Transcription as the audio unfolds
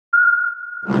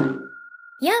Yum,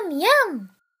 yum!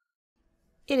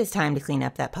 It is time to clean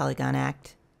up that polygon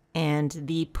act. And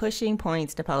the Pushing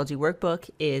Points Topology Workbook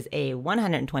is a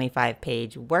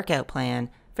 125-page workout plan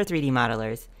for 3D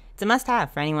modelers. It's a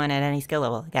must-have for anyone at any skill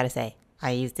level, I gotta say.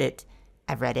 I used it,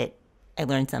 I've read it, I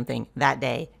learned something that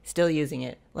day, still using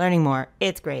it, learning more,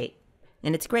 it's great.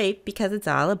 And it's great because it's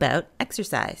all about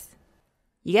exercise.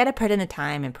 You gotta put in the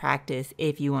time and practice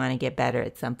if you wanna get better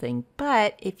at something,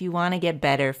 but if you wanna get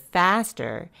better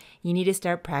faster, you need to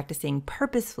start practicing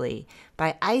purposefully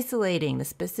by isolating the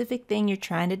specific thing you're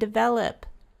trying to develop.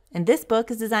 And this book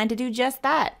is designed to do just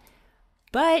that.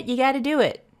 But you gotta do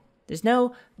it. There's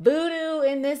no voodoo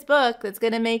in this book that's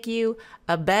gonna make you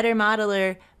a better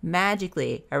modeler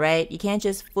magically, all right? You can't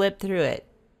just flip through it.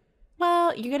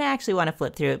 Well, you're gonna actually wanna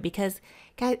flip through it because,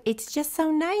 guys, it's just so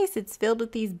nice. It's filled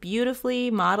with these beautifully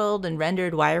modeled and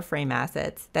rendered wireframe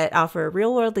assets that offer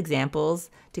real-world examples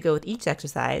to go with each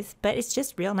exercise, but it's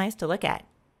just real nice to look at.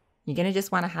 You're gonna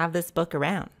just wanna have this book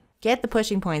around. Get the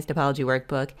Pushing Points Topology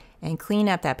Workbook and clean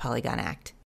up that polygon act.